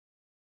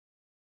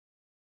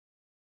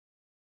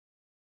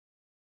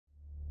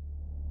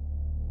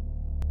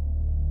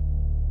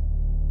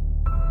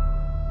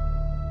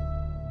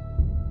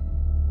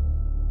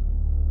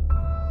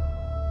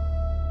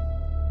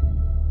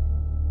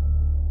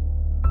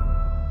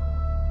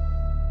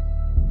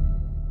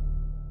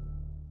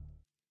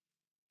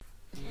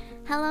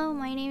Hello,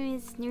 my name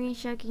is Nurin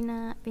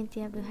Shauqina,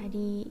 binti Abdul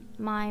Hadi.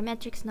 My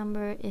metrics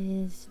number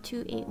is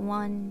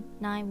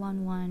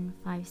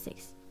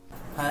 281-91156.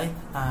 Hai,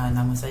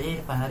 nama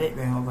saya Irfan Harith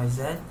bin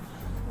Faizal,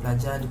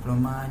 pelajar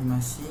diploma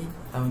animasi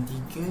tahun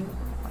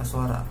 3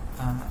 Flora.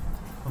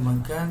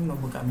 Pemegang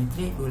nombor kad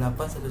matrik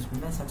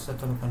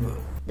 28191182.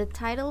 The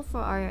title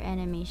for our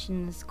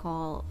animation is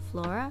called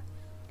Flora,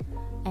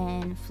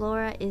 and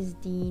Flora is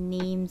the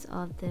names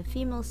of the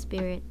female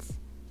spirits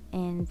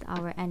in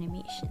our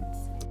animations.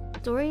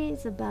 The story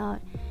is about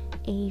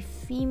a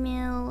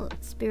female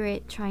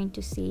spirit trying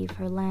to save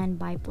her land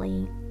by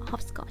playing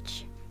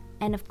hopscotch.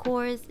 And of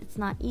course,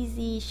 it's not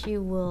easy. She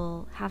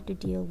will have to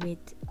deal with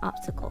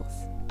obstacles.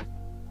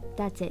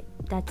 That's it.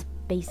 That's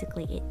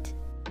basically it.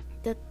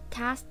 The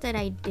tasks that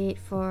I did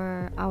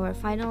for our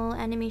final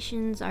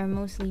animations are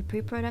mostly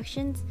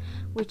pre-productions,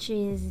 which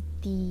is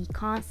the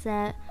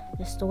concept,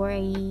 the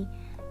story,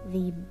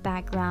 the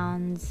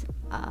backgrounds,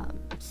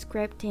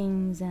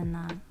 scriptings, and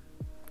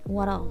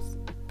what else?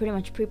 Pretty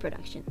much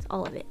pre-productions,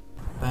 all of it.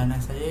 Peranan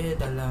saya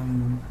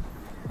dalam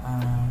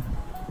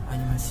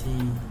animasi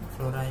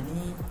Flora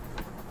ini,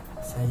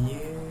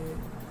 saya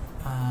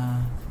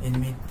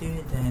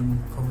animator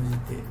dan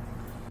komposer.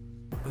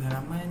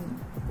 Pengalaman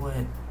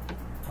buat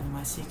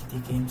animasi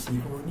ketika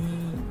MCO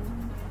ni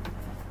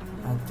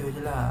tu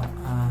je lah,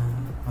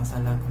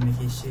 masalah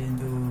communication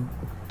tu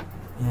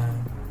yang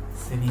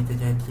sering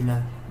terjadi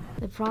lah.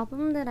 The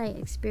problem that I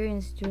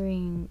experienced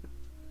during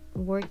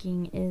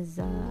working is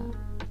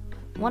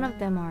one of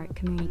them are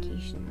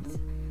communications.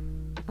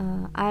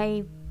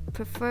 I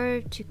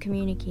prefer to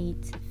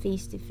communicate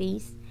face to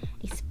face,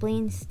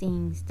 explain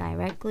things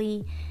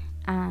directly,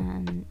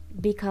 and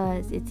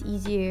because it's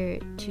easier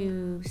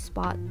to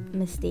spot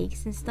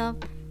mistakes and stuff.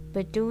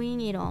 But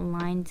doing it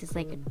online is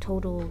like a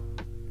total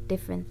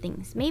different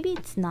things. Maybe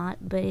it's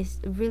not, but it's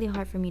really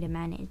hard for me to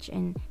manage,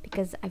 and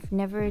because I've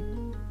never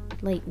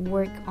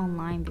worked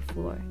online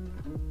before.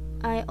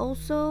 I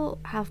also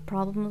have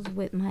problems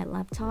with my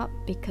laptop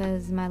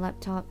because my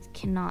laptop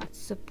cannot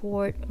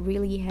support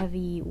really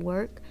heavy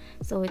work,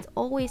 so it's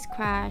always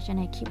crash and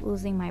I keep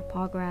losing my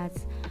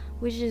progress,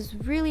 which is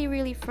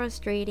really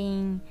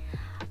frustrating.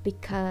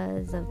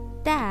 Because of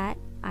that,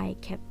 I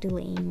kept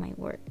delaying my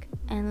work.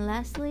 And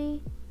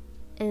lastly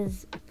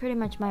is pretty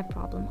much my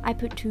problem. I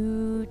put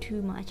too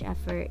much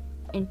effort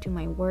into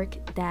my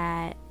work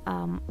that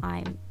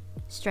I'm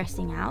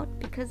stressing out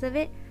because of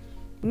it.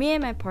 Me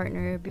and my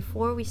partner,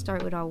 before we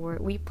start with our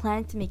work, we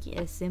plan to make it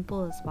as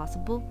simple as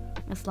possible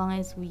as long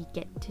as we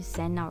get to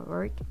send our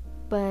work.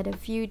 But a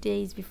few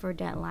days before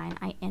deadline,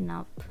 I end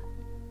up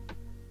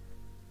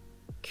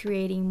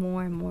creating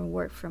more and more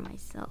work for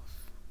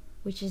myself,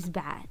 which is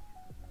bad.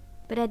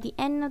 But at the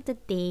end of the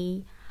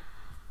day,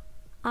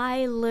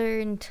 I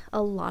learned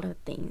a lot of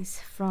things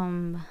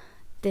from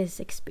this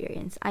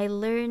experience. I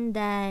learned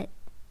that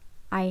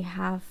I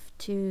have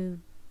to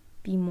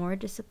be more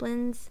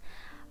disciplined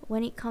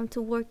when it comes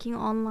to working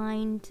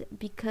online,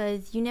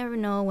 because you never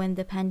know when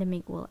the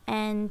pandemic will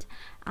end.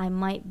 I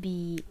might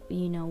be,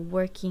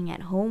 working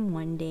at home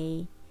one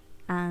day,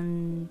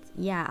 and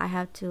yeah, I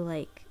have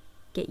to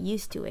get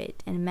used to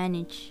it and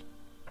manage.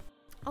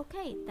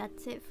 Okay,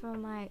 that's it for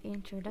my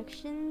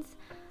introductions.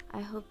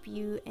 I hope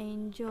you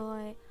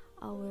enjoy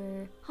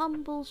our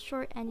humble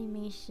short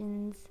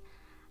animations,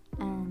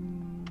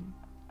 and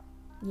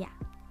yeah,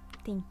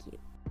 thank you.